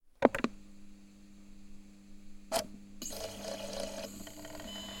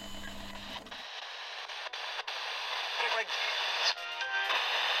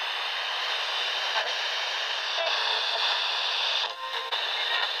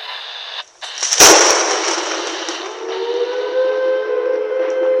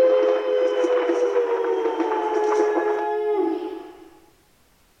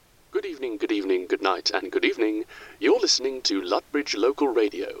and good evening. You're listening to Ludbridge Local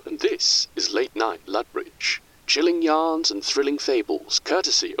Radio, and this is Late Night Ludbridge. Chilling yarns and thrilling fables,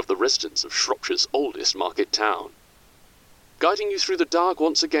 courtesy of the residents of Shropshire's oldest market town. Guiding you through the dark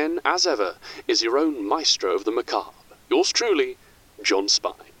once again, as ever, is your own maestro of the macabre. Yours truly, John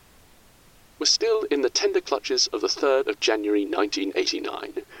Spine. We're still in the tender clutches of the 3rd of January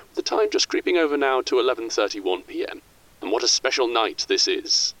 1989, with the time just creeping over now to 11:31 p.m. And what a special night this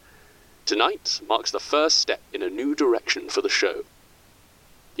is. Tonight marks the first step in a new direction for the show.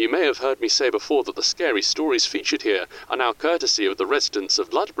 You may have heard me say before that the scary stories featured here are now courtesy of the residents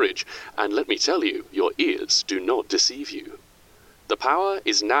of Ludbridge, and let me tell you, your ears do not deceive you. The power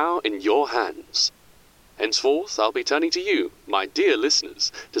is now in your hands. Henceforth, I'll be turning to you, my dear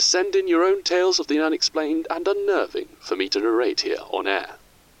listeners, to send in your own tales of the unexplained and unnerving for me to narrate here on air.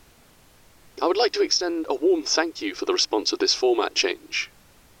 I would like to extend a warm thank you for the response of this format change.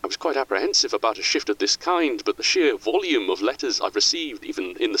 I was quite apprehensive about a shift of this kind, but the sheer volume of letters I've received,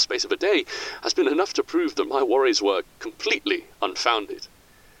 even in the space of a day, has been enough to prove that my worries were completely unfounded.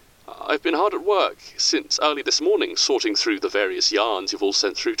 I've been hard at work since early this morning, sorting through the various yarns you've all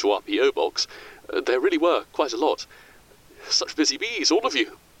sent through to our P.O. box. There really were quite a lot. Such busy bees, all of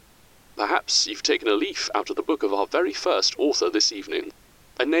you. Perhaps you've taken a leaf out of the book of our very first author this evening,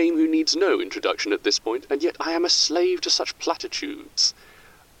 a name who needs no introduction at this point, and yet I am a slave to such platitudes.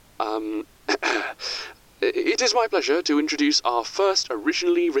 It is my pleasure to introduce our first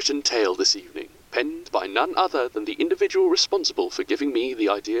originally written tale this evening, penned by none other than the individual responsible for giving me the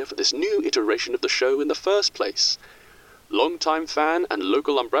idea for this new iteration of the show in the first place. Long-time fan and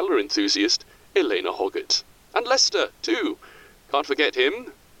local umbrella enthusiast, Elana Hoggett. And Lester, too. Can't forget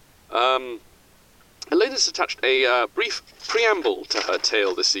him. Elena's attached a brief preamble to her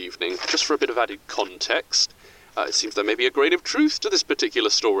tale this evening, just for a bit of added context. It seems there may be a grain of truth to this particular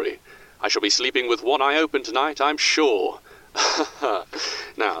story. I shall be sleeping with one eye open tonight, I'm sure.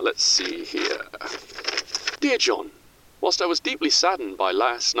 Now, let's see here. Dear John, whilst I was deeply saddened by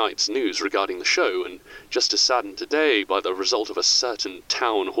last night's news regarding the show, and just as saddened today by the result of a certain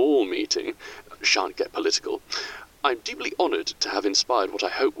town hall meeting, shan't get political, I'm deeply honoured to have inspired what I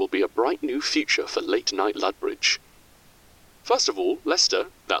hope will be a bright new future for Late Night Ludbridge. First of all, Lester,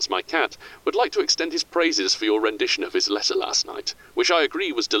 that's my cat, would like to extend his praises for your rendition of his letter last night, which I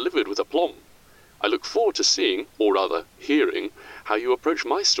agree was delivered with aplomb. I look forward to seeing, or rather hearing, how you approach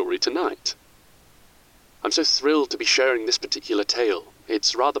my story tonight. I'm so thrilled to be sharing this particular tale.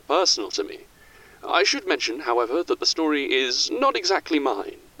 It's rather personal to me. I should mention, however, that the story is not exactly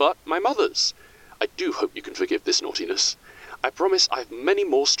mine, but my mother's. I do hope you can forgive this naughtiness. I promise I've many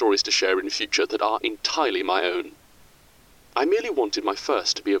more stories to share in future that are entirely my own. I merely wanted my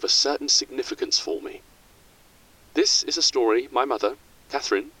first to be of a certain significance for me. This is a story my mother,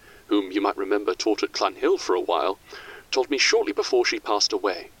 Catherine, whom you might remember taught at Clanhill for a while, told me shortly before she passed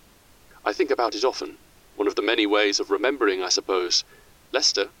away. I think about it often, one of the many ways of remembering, I suppose.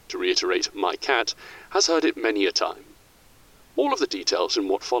 Lester, to reiterate my cat, has heard it many a time. All of the details in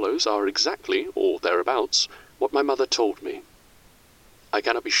what follows are exactly, or thereabouts, what my mother told me. I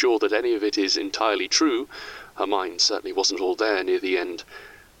cannot be sure that any of it is entirely true. Her mind certainly wasn't all there near the end,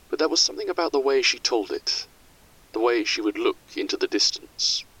 but there was something about the way she told it, the way she would look into the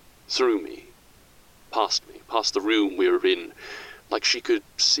distance, through me, past the room we were in, like she could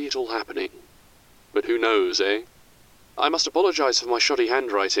see it all happening. But who knows, eh? I must apologize for my shoddy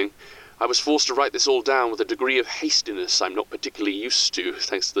handwriting. I was forced to write this all down with a degree of hastiness I'm not particularly used to,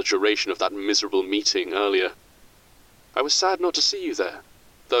 thanks to the duration of that miserable meeting earlier. I was sad not to see you there,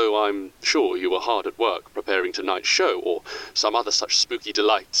 though I'm sure you were hard at work preparing tonight's show, or some other such spooky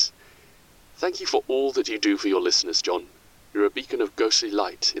delight. Thank you for all that you do for your listeners, John. You're a beacon of ghostly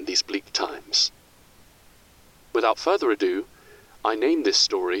light in these bleak times. Without further ado, I name this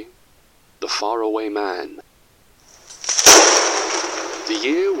story, The Faraway Man. The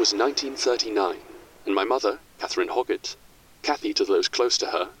year was 1939, and my mother, Catherine Hoggett, Cathy to those close to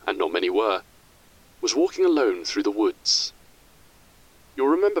her, and not many were, was walking alone through the woods. You'll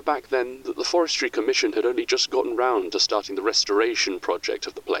remember back then that the Forestry Commission had only just gotten round to starting the restoration project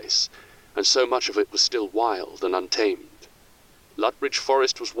of the place, and so much of it was still wild and untamed. Ludbridge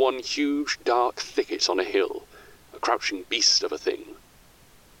Forest was one huge, dark thicket on a hill, a crouching beast of a thing.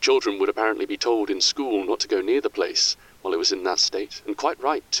 Children would apparently be told in school not to go near the place while it was in that state, and quite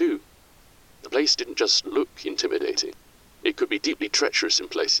right, too. The place didn't just look intimidating. It could be deeply treacherous in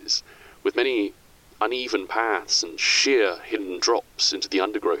places, with many uneven paths and sheer hidden drops into the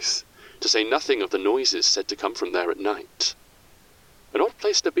undergrowth, to say nothing of the noises said to come from there at night. An odd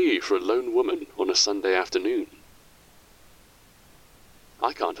place to be for a lone woman on a Sunday afternoon.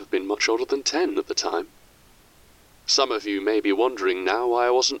 I can't have been much older than 10 at the time. Some of you may be wondering now why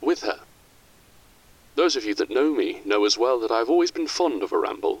I wasn't with her. Those of you that know me know as well that I've always been fond of a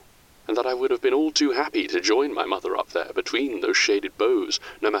ramble, and that I would have been all too happy to join my mother up there between those shaded boughs,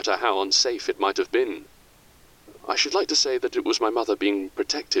 no matter how unsafe it might have been. I should like to say that it was my mother being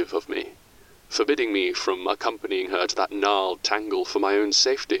protective of me, forbidding me from accompanying her to that gnarled tangle for my own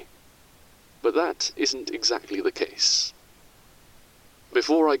safety. But that isn't exactly the case.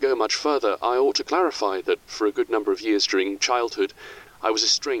 Before I go much further, I ought to clarify that for a good number of years during childhood, I was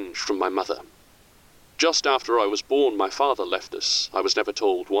estranged from my mother. Just after I was born, my father left us. I was never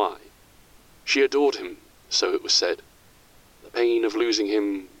told why. She adored him, so it was said. The pain of losing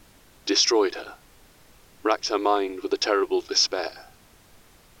him destroyed her, racked her mind with a terrible despair.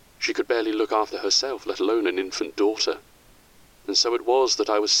 She could barely look after herself, let alone an infant daughter. And so it was that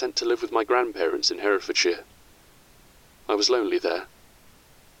I was sent to live with my grandparents in Herefordshire. I was lonely there,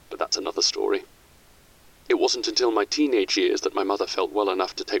 but that's another story. It wasn't until my teenage years that my mother felt well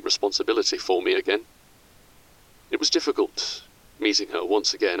enough to take responsibility for me again. It was difficult, meeting her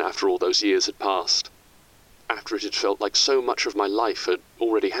once again after all those years had passed, after it had felt like so much of my life had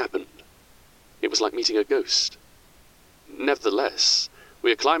already happened. It was like meeting a ghost. Nevertheless,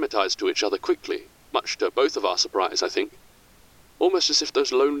 we acclimatized to each other quickly, much to both of our surprise, I think. Almost as if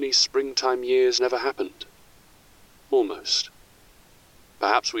those lonely springtime years never happened. Almost.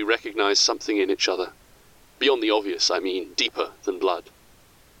 Perhaps we recognized something in each other. Beyond the obvious, I mean, deeper than blood.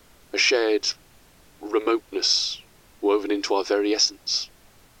 A shared remoteness woven into our very essence.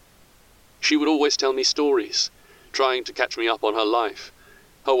 She would always tell me stories, trying to catch me up on her life.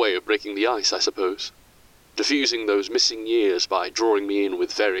 Her way of breaking the ice, I suppose. Diffusing those missing years by drawing me in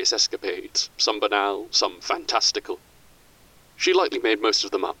with various escapades, some banal, some fantastical. She likely made most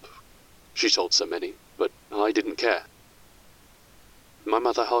of them up. She told so many, but I didn't care. My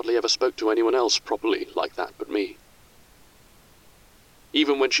mother hardly ever spoke to anyone else properly like that but me.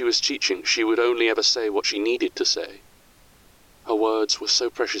 Even when she was teaching, she would only ever say what she needed to say. Her words were so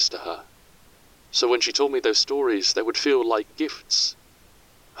precious to her. So when she told me those stories, they would feel like gifts.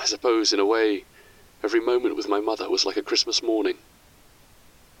 I suppose, in a way, every moment with my mother was like a Christmas morning.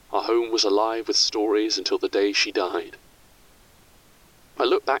 Our home was alive with stories until the day she died. I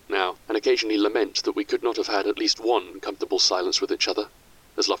look back now and occasionally lament that we could not have had at least one comfortable silence with each other,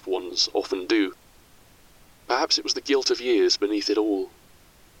 as loved ones often do. Perhaps it was the guilt of years beneath it all.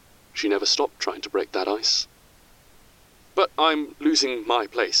 She never stopped trying to break that ice. But I'm losing my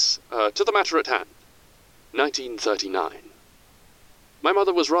place. To the matter at hand. 1939. My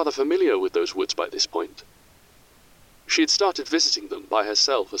mother was rather familiar with those woods by this point. She had started visiting them by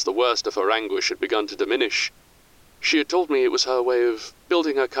herself as the worst of her anguish had begun to diminish. She had told me it was her way of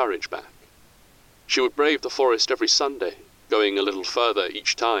building her courage back. She would brave the forest every Sunday, going a little further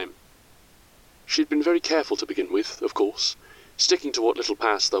each time. She had been very careful to begin with, of course, sticking to what little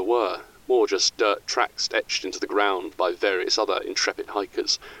paths there were, more just dirt tracks etched into the ground by various other intrepid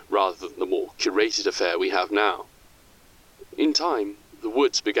hikers, rather than the more curated affair we have now. In time, the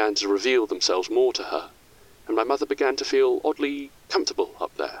woods began to reveal themselves more to her, and my mother began to feel oddly comfortable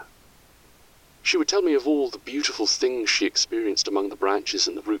up there. She would tell me of all the beautiful things she experienced among the branches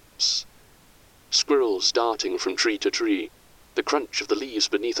and the roots. Squirrels darting from tree to tree, the crunch of the leaves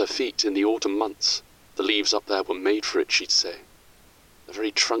beneath her feet in the autumn months. The leaves up there were made for it, she'd say. The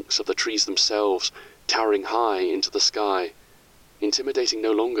very trunks of the trees themselves, towering high into the sky, intimidating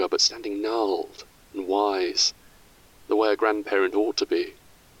no longer, but standing gnarled and wise, the way a grandparent ought to be,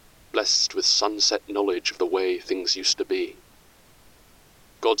 blessed with sunset knowledge of the way things used to be.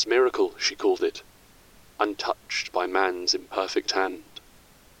 God's miracle, she called it, untouched by man's imperfect hand.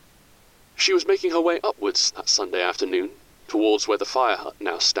 She was making her way upwards that Sunday afternoon, towards where the fire hut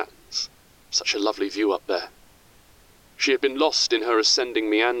now stands. Such a lovely view up there. She had been lost in her ascending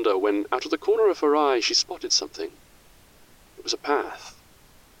meander when, out of the corner of her eye, she spotted something. It was a path,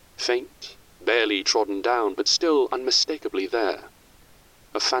 faint, barely trodden down, but still unmistakably there.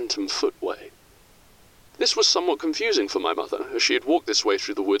 A phantom footway. This was somewhat confusing for my mother, as she had walked this way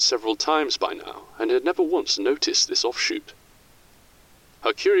through the woods several times by now, and had never once noticed this offshoot.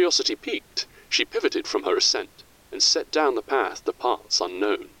 Her curiosity piqued, she pivoted from her ascent, and set down the path to parts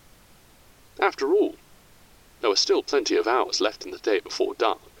unknown. After all, there were still plenty of hours left in the day before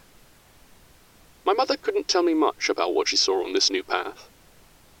dark. My mother couldn't tell me much about what she saw on this new path.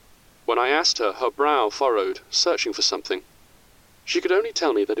 When I asked her, her brow furrowed, searching for something. She could only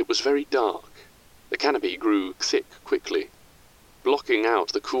tell me that it was very dark. The canopy grew thick quickly, blocking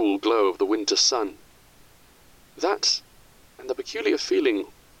out the cool glow of the winter sun. That, and the peculiar feeling,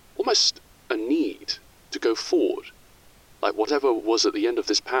 almost a need, to go forward, like whatever was at the end of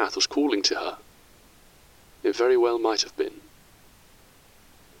this path was calling to her. It very well might have been.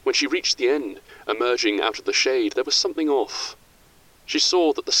 When she reached the end, emerging out of the shade, there was something off. She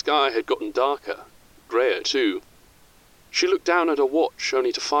saw that the sky had gotten darker, greyer too. She looked down at her watch,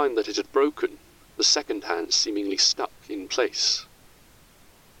 only to find that it had broken, the second hand seemingly stuck in place.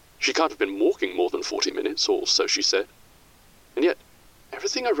 She can't have been walking more than 40 minutes, or so she said, and yet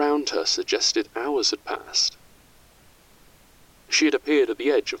everything around her suggested hours had passed. She had appeared at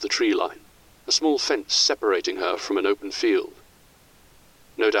the edge of the tree line, a small fence separating her from an open field.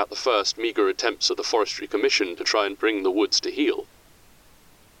 No doubt the first meagre attempts of the Forestry Commission to try and bring the woods to heel.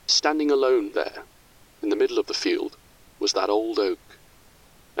 Standing alone there, in the middle of the field, was that old oak,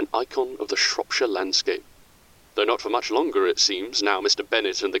 an icon of the Shropshire landscape, though not for much longer, it seems, now Mr.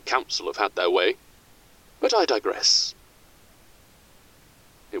 Bennet and the council have had their way. But I digress.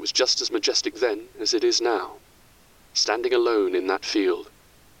 It was just as majestic then as it is now, standing alone in that field.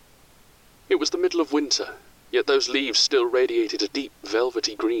 It was the middle of winter, yet those leaves still radiated a deep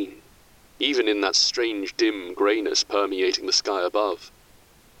velvety green, even in that strange dim greyness permeating the sky above.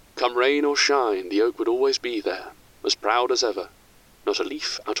 Come rain or shine, the oak would always be there, as proud as ever, not a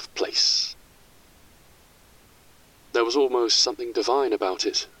leaf out of place. There was almost something divine about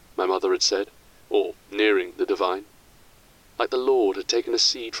it, my mother had said, or nearing the divine. Like the Lord had taken a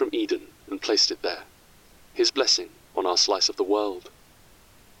seed from Eden and placed it there, his blessing on our slice of the world.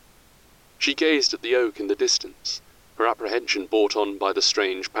 She gazed at the oak in the distance, her apprehension brought on by the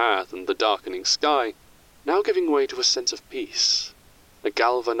strange path and the darkening sky, now giving way to a sense of peace, a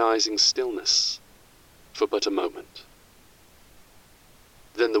galvanizing stillness, for but a moment.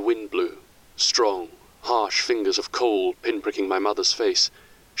 Then the wind blew, strong, harsh fingers of cold pinpricking my mother's face.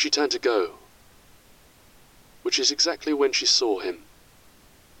 She turned to go, which is exactly when she saw him.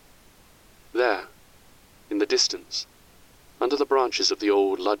 There, in the distance, under the branches of the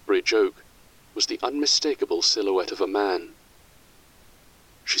old Ludbridge oak, was the unmistakable silhouette of a man.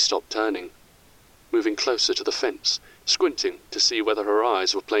 She stopped turning, moving closer to the fence, squinting to see whether her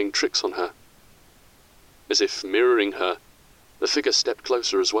eyes were playing tricks on her. As if mirroring her, the figure stepped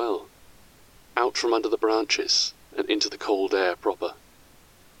closer as well, out from under the branches and into the cold air proper.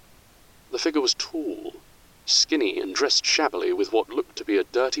 The figure was tall, skinny and dressed shabbily with what looked to be a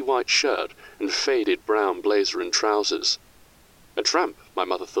dirty white shirt and faded brown blazer and trousers. A tramp, my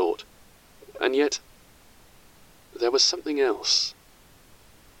mother thought, and yet there was something else.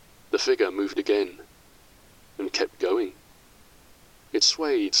 The figure moved again, and kept going. It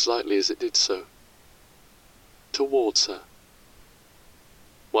swayed slightly as it did so, towards her.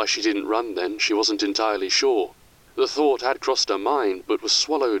 Why she didn't run then, she wasn't entirely sure. The thought had crossed her mind, but was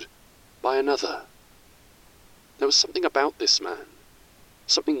swallowed by another. There was something about this man,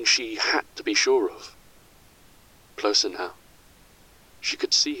 something she had to be sure of. Closer now. She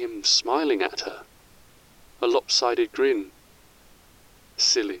could see him smiling at her, a lopsided grin.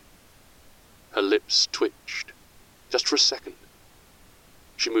 Silly. Her lips twitched, just for a second.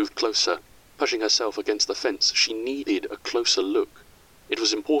 She moved closer, pushing herself against the fence. She needed a closer look. It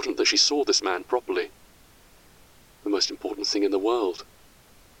was important that she saw this man properly. The most important thing in the world.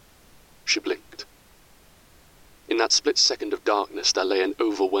 She blinked. In that split second of darkness there lay an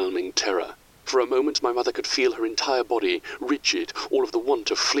overwhelming terror. For a moment my mother could feel her entire body, rigid, all of the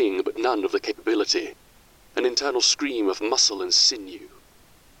want of fleeing but none of the capability. An internal scream of muscle and sinew.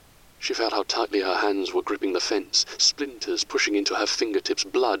 She felt how tightly her hands were gripping the fence, splinters pushing into her fingertips,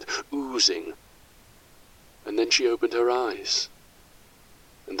 blood oozing. And then she opened her eyes.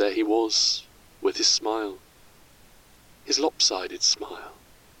 And there he was, with his smile. His lopsided smile.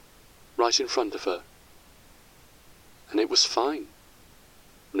 Right in front of her. And it was fine.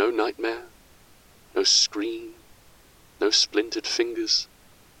 No nightmare. No scream. No splintered fingers.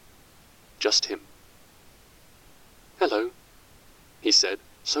 Just him. "Hello," he said,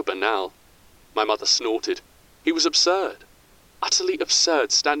 so banal. My mother snorted. He was absurd. Utterly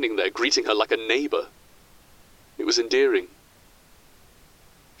absurd, standing there, greeting her like a neighbour. It was endearing.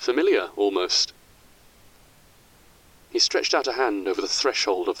 Familiar, almost. He stretched out a hand over the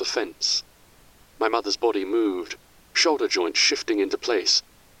threshold of the fence. My mother's body moved, shoulder joints shifting into place,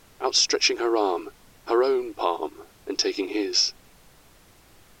 outstretching her arm, her own palm, and taking his.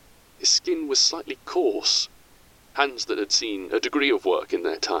 His skin was slightly coarse, hands that had seen a degree of work in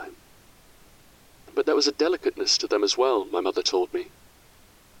their time. But there was a delicateness to them as well, my mother told me,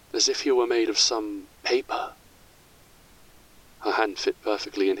 as if he were made of some paper. Her hand fit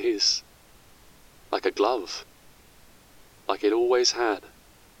perfectly in his, like a glove, like it always had.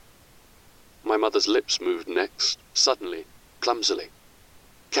 My mother's lips moved next, suddenly, clumsily.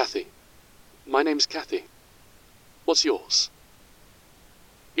 "Cathy. My name's Cathy. What's yours?"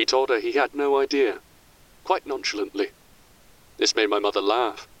 He told her he had no idea, quite nonchalantly. This made my mother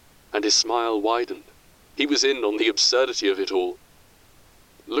laugh, and his smile widened. He was in on the absurdity of it all.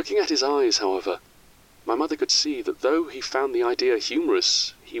 Looking at his eyes, however, my mother could see that though he found the idea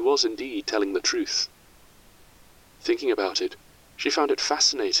humorous, he was indeed telling the truth. Thinking about it, she found it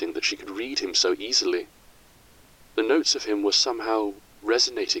fascinating that she could read him so easily. The notes of him were somehow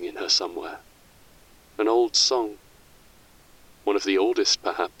resonating in her somewhere. An old song. One of the oldest,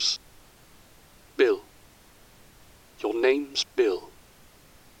 perhaps. "Bill. Your name's Bill,"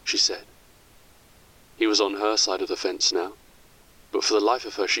 she said. He was on her side of the fence now, but for the life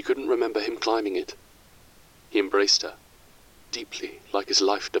of her she couldn't remember him climbing it. He embraced her, deeply, like his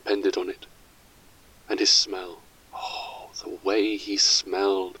life depended on it. And his smell. Oh, the way he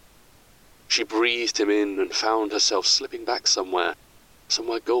smelled. She breathed him in and found herself slipping back somewhere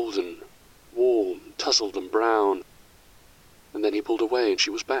golden, warm, tousled and brown. And then he pulled away and she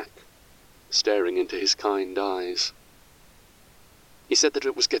was back, staring into his kind eyes. He said that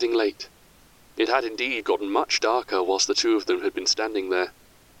it was getting late. It had indeed gotten much darker whilst the two of them had been standing there,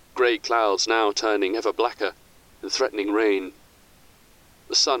 grey clouds now turning ever blacker and threatening rain.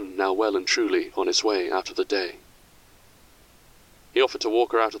 The sun now well and truly on its way out of the day. He offered to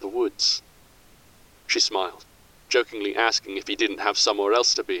walk her out of the woods. She smiled, jokingly asking if he didn't have somewhere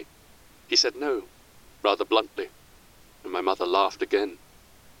else to be. He said no, rather bluntly, and my mother laughed again.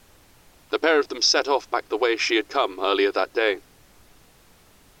 The pair of them set off back the way she had come earlier that day.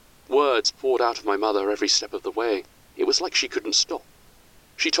 Words poured out of my mother every step of the way. It was like she couldn't stop.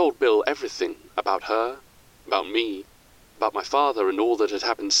 She told Bill everything about her, about me, about my father and all that had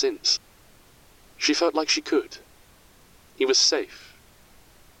happened since. She felt like she could. He was safe.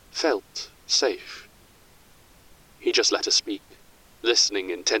 Felt safe. He just let her speak, listening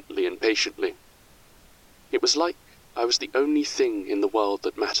intently and patiently. It was like I was the only thing in the world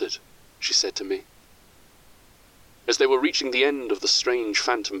that mattered, she said to me. As they were reaching the end of the strange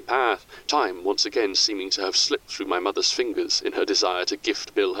phantom path, time once again seeming to have slipped through my mother's fingers in her desire to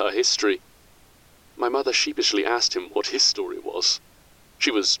gift Bill her history, my mother sheepishly asked him what his story was.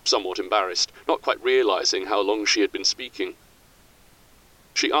 She was somewhat embarrassed, not quite realizing how long she had been speaking.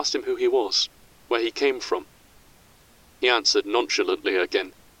 She asked him who he was, where he came from. He answered nonchalantly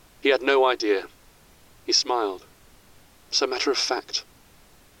again. He had no idea. He smiled, so matter of fact,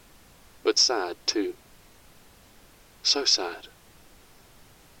 but sad too. So sad.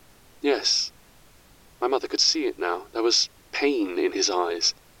 Yes, my mother could see it now. There was pain in his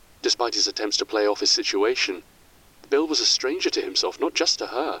eyes, despite his attempts to play off his situation. Bill was a stranger to himself, not just to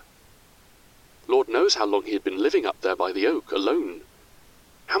her. Lord knows how long he had been living up there by the oak, alone.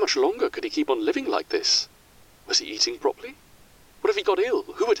 How much longer could he keep on living like this? Was he eating properly? What if he got ill?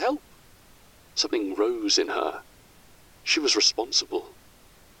 Who would help? Something rose in her. She was responsible.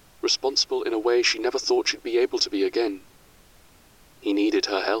 Responsible in a way she never thought she'd be able to be again. He needed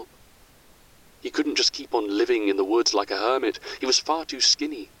her help. He couldn't just keep on living in the woods like a hermit. He was far too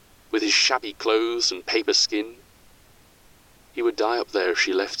skinny, with his shabby clothes and paper skin. He would die up there if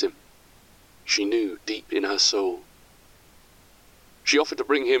she left him. She knew deep in her soul. She offered to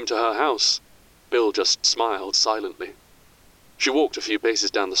bring him to her house. Bill just smiled silently. She walked a few paces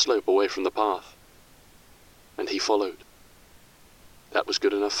down the slope away from the path, and he followed. That was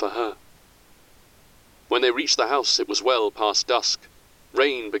good enough for her. When they reached the house, it was well past dusk.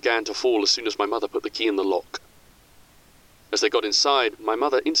 Rain began to fall as soon as my mother put the key in the lock. As they got inside, my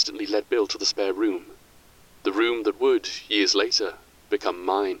mother instantly led Bill to the spare room. The room that would, years later, become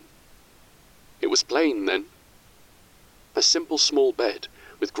mine. It was plain then. A simple small bed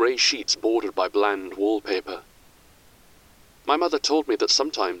with grey sheets bordered by bland wallpaper. My mother told me that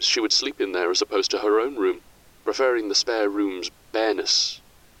sometimes she would sleep in there as opposed to her own room, preferring the spare room's bareness.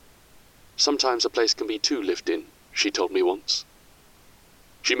 Sometimes a place can be too lived in, she told me once.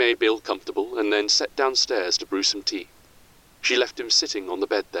 She made Bill comfortable and then set downstairs to brew some tea. She left him sitting on the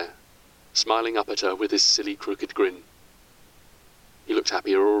bed there, smiling up at her with his silly crooked grin. He looked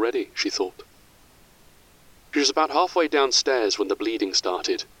happier already, she thought. She was about halfway downstairs when the bleeding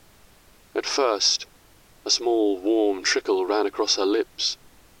started. At first, a small warm trickle ran across her lips.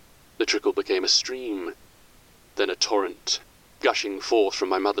 The trickle became a stream, then a torrent, gushing forth from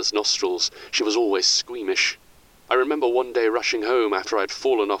my mother's nostrils. She was always squeamish. I remember one day rushing home after I'd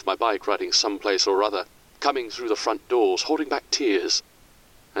fallen off my bike riding someplace or other, coming through the front doors, holding back tears,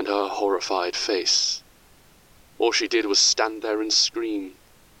 and her horrified face. All she did was stand there and scream.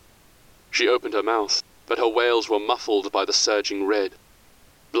 She opened her mouth, but her wails were muffled by the surging red.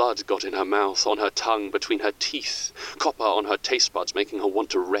 Blood got in her mouth, on her tongue, between her teeth, copper on her taste buds, making her want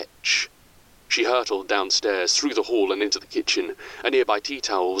to retch. She hurtled downstairs, through the hall and into the kitchen. A nearby tea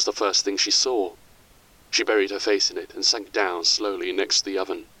towel was the first thing she saw. She buried her face in it and sank down slowly next to the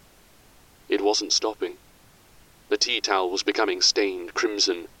oven. It wasn't stopping. The tea towel was becoming stained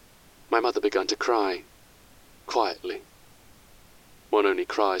crimson. My mother began to cry, quietly. One only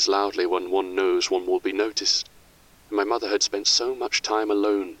cries loudly when one knows one will be noticed, and my mother had spent so much time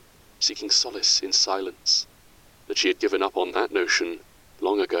alone, seeking solace in silence, that she had given up on that notion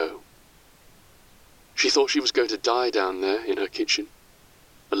long ago. She thought she was going to die down there in her kitchen,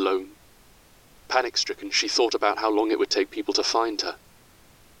 alone. Panic-stricken, she thought about how long it would take people to find her,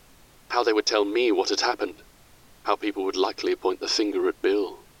 how they would tell me what had happened, how people would likely point the finger at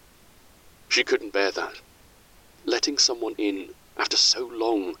Bill. She couldn't bear that. Letting someone in, after so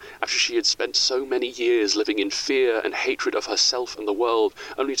long, after she had spent so many years living in fear and hatred of herself and the world,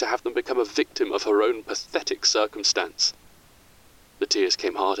 only to have them become a victim of her own pathetic circumstance. The tears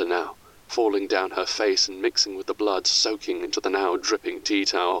came harder now, falling down her face and mixing with the blood soaking into the now dripping tea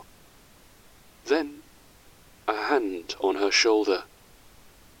towel. Then, a hand on her shoulder,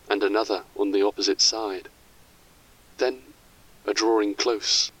 and another on the opposite side. Then, a drawing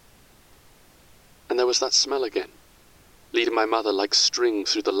close. And there was that smell again, leading my mother like string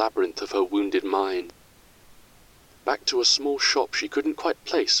through the labyrinth of her wounded mind. Back to a small shop she couldn't quite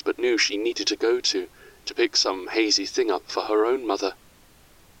place but knew she needed to go to pick some hazy thing up for her own mother.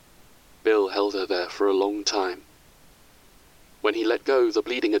 Bill held her there for a long time. When he let go, the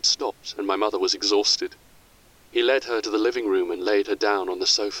bleeding had stopped and my mother was exhausted. He led her to the living room and laid her down on the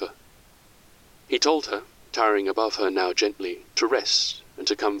sofa. He told her, towering above her now gently, to rest and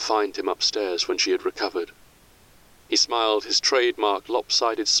to come find him upstairs when she had recovered. He smiled his trademark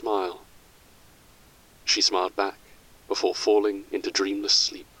lopsided smile. She smiled back before falling into dreamless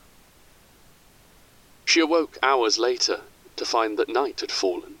sleep. She awoke hours later to find that night had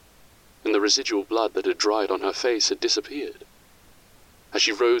fallen, and the residual blood that had dried on her face had disappeared. As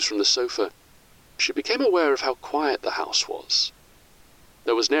she rose from the sofa, she became aware of how quiet the house was.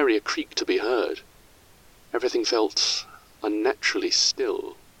 There was nary a creak to be heard. Everything felt unnaturally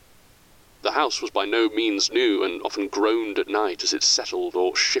still. The house was by no means new and often groaned at night as it settled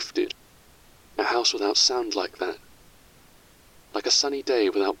or shifted. A house without sound like that. Like a sunny day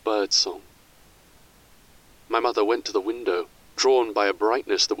without birdsong. My mother went to the window, drawn by a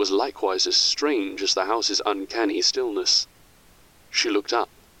brightness that was likewise as strange as the house's uncanny stillness. She looked up.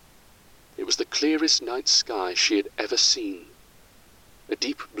 It was the clearest night sky she had ever seen. A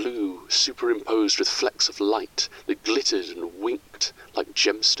deep blue superimposed with flecks of light that glittered and winked like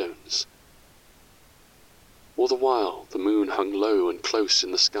gemstones. All the while, the moon hung low and close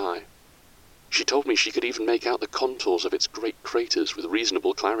in the sky. She told me she could even make out the contours of its great craters with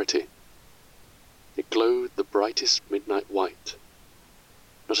reasonable clarity. It glowed the brightest midnight white.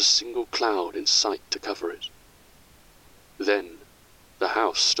 Not a single cloud in sight to cover it. Then, the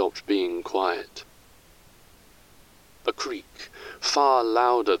house stopped being quiet. A creak, far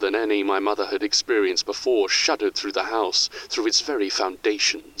louder than any my mother had experienced before, shuddered through the house, through its very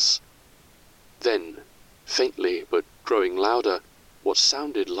foundations. Then, faintly but growing louder, what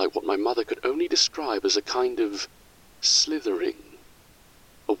sounded like what my mother could only describe as a kind of slithering.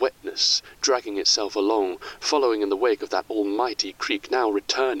 A wetness, dragging itself along, following in the wake of that almighty creak, now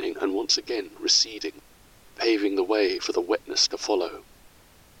returning and once again receding, paving the way for the wetness to follow.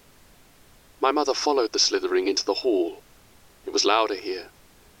 My mother followed the slithering into the hall. It was louder here.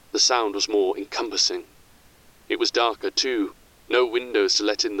 The sound was more encompassing. It was darker, too, no windows to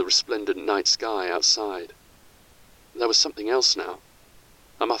let in the resplendent night sky outside. There was something else now,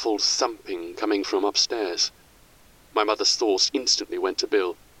 a muffled thumping coming from upstairs. My mother's thoughts instantly went to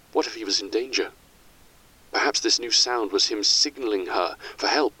Bill. What if he was in danger? Perhaps this new sound was him signaling her for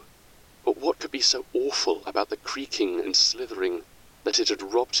help. But what could be so awful about the creaking and slithering that it had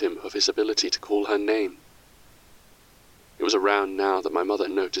robbed him of his ability to call her name? It was around now that my mother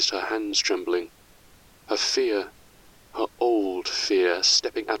noticed her hands trembling. Her fear, her old fear,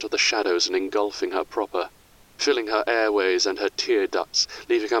 stepping out of the shadows and engulfing her proper, filling her airways and her tear ducts,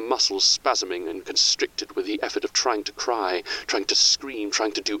 leaving her muscles spasming and constricted with the effort of trying to cry, trying to scream,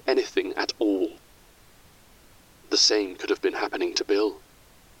 trying to do anything at all. The same could have been happening to Bill.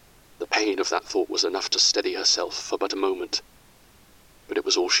 The pain of that thought was enough to steady herself for but a moment, but it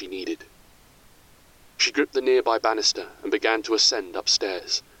was all she needed. She gripped the nearby banister and began to ascend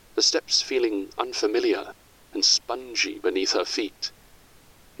upstairs, the steps feeling unfamiliar and spongy beneath her feet.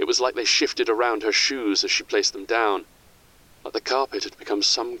 It was like they shifted around her shoes as she placed them down, like the carpet had become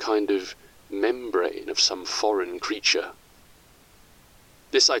some kind of membrane of some foreign creature.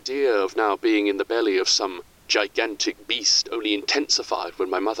 This idea of now being in the belly of some gigantic beast only intensified when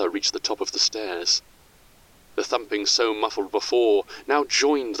my mother reached the top of the stairs. The thumping so muffled before now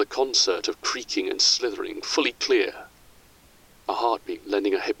joined the concert of creaking and slithering, fully clear, a heartbeat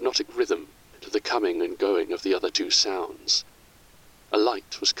lending a hypnotic rhythm to the coming and going of the other two sounds. A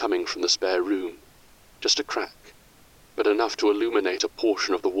light was coming from the spare room, just a crack, but enough to illuminate a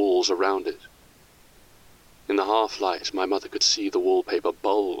portion of the walls around it. In the half-light, my mother could see the wallpaper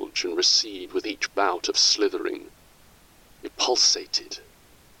bulge and recede with each bout of slithering. It pulsated,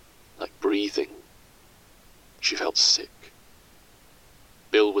 like breathing. She felt sick.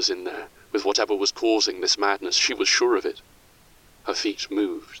 Bill was in there, with whatever was causing this madness. She was sure of it. Her feet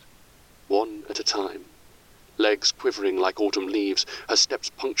moved, one at a time, legs quivering like autumn leaves, her steps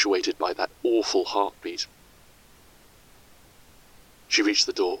punctuated by that awful heartbeat. She reached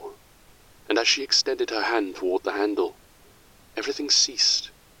the door, and as she extended her hand toward the handle, everything ceased.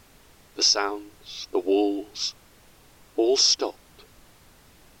 The sounds, the walls, all stopped.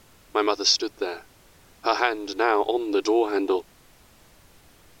 My mother stood there, her hand now on the door handle,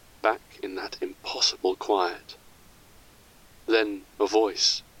 back in that impossible quiet. Then a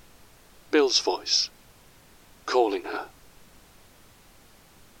voice, Bill's voice, calling her.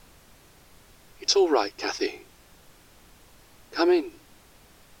 "It's all right, Kathy. Come in.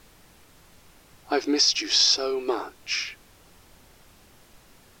 I've missed you so much."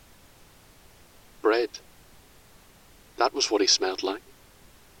 Bread. That was what he smelled like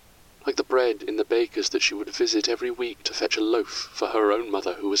the bread in the baker's that she would visit every week to fetch a loaf for her own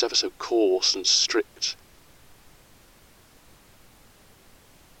mother, who was ever so coarse and strict.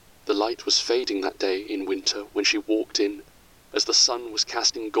 The light was fading that day in winter when she walked in, as the sun was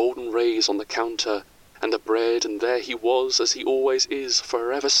casting golden rays on the counter and the bread, and there he was, as he always is,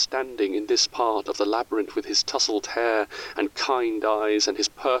 forever standing in this part of the labyrinth with his tousled hair and kind eyes and his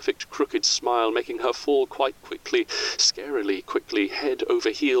perfect crooked smile, making her fall quite quickly, scarily quickly, head over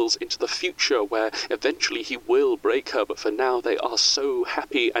heels into the future where eventually he will break her, but for now they are so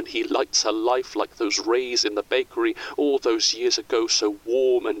happy, and he lights her life like those rays in the bakery all those years ago, so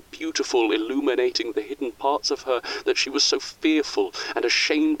warm and beautiful, illuminating the hidden parts of her that she was so fearful and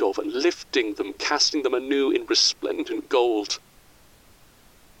ashamed of, and lifting them, casting them anew in resplendent gold.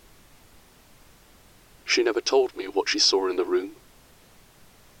 She never told me what she saw in the room.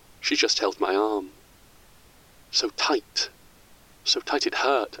 She just held my arm, so tight it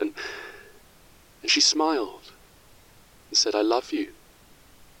hurt, and she smiled and said, "I love you,"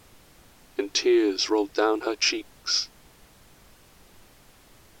 and tears rolled down her cheeks.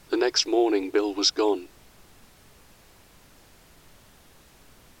 The next morning, Bill was gone.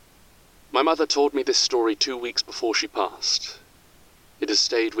 My mother told me this story 2 weeks before she passed. It has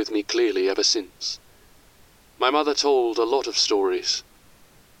stayed with me clearly ever since. My mother told a lot of stories,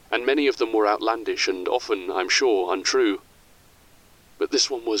 and many of them were outlandish and often, I'm sure, untrue. But this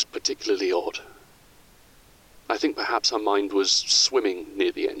one was particularly odd. I think perhaps her mind was swimming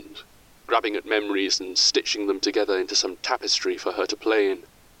near the end, grabbing at memories and stitching them together into some tapestry for her to play in.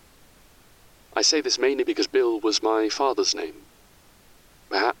 I say this mainly because Bill was my father's name.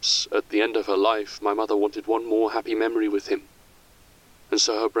 Perhaps, at the end of her life, my mother wanted one more happy memory with him, and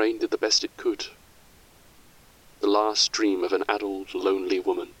so her brain did the best it could. The last dream of an adult, lonely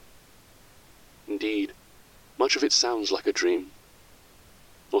woman. Indeed, much of it sounds like a dream,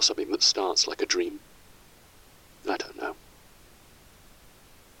 or something that starts like a dream. I don't know.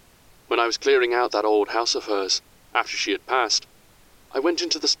 When I was clearing out that old house of hers, after she had passed, I went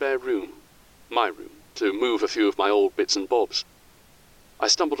into the spare room, my room, to move a few of my old bits and bobs. I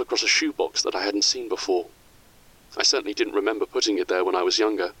stumbled across a shoebox that I hadn't seen before. I certainly didn't remember putting it there when I was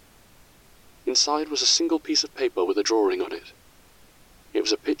younger. Inside was a single piece of paper with a drawing on it. It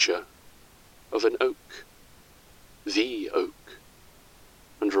was a picture of an oak, the oak,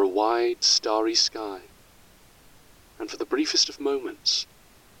 under a wide, starry sky. And for the briefest of moments,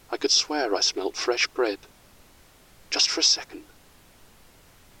 I could swear I smelt fresh bread. Just for a second.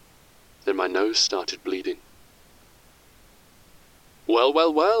 Then my nose started bleeding. Well,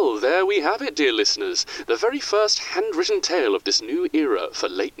 well, well, there we have it, dear listeners. The very first handwritten tale of this new era for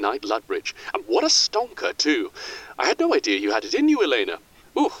late-night Ludbridge. And what a stonker, too. I had no idea you had it in you, Elana.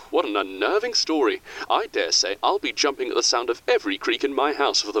 Ooh, what an unnerving story. I dare say I'll be jumping at the sound of every creak in my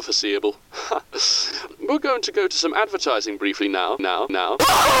house for the foreseeable. We're going to go to some advertising briefly now.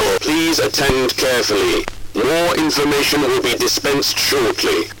 Please attend carefully. More information will be dispensed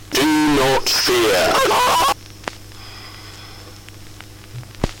shortly. Do not fear.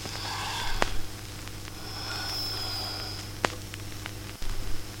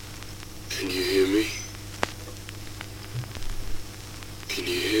 Can you hear me? Can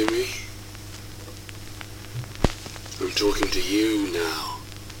you hear me? I'm talking to you now.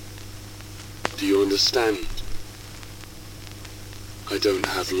 Do you understand? I don't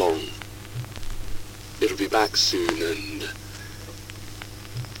have long. It'll be back soon and...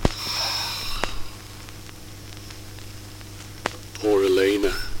 Poor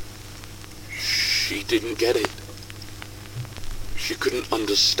Elana. She didn't get it. She couldn't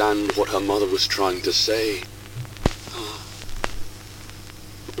understand what her mother was trying to say.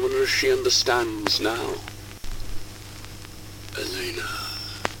 I wonder if she understands now. Elana.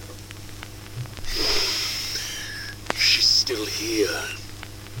 She's still here.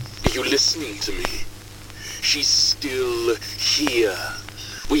 Are you listening to me? She's still here.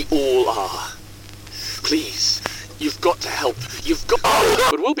 We all are. Please, you've got to help. You've got...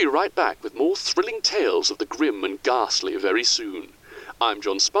 But we'll be right back with more thrilling tales of the grim and ghastly very soon. I'm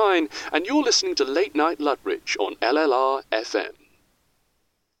John Spine, and you're listening to Late Night Ludbridge on LLR FM.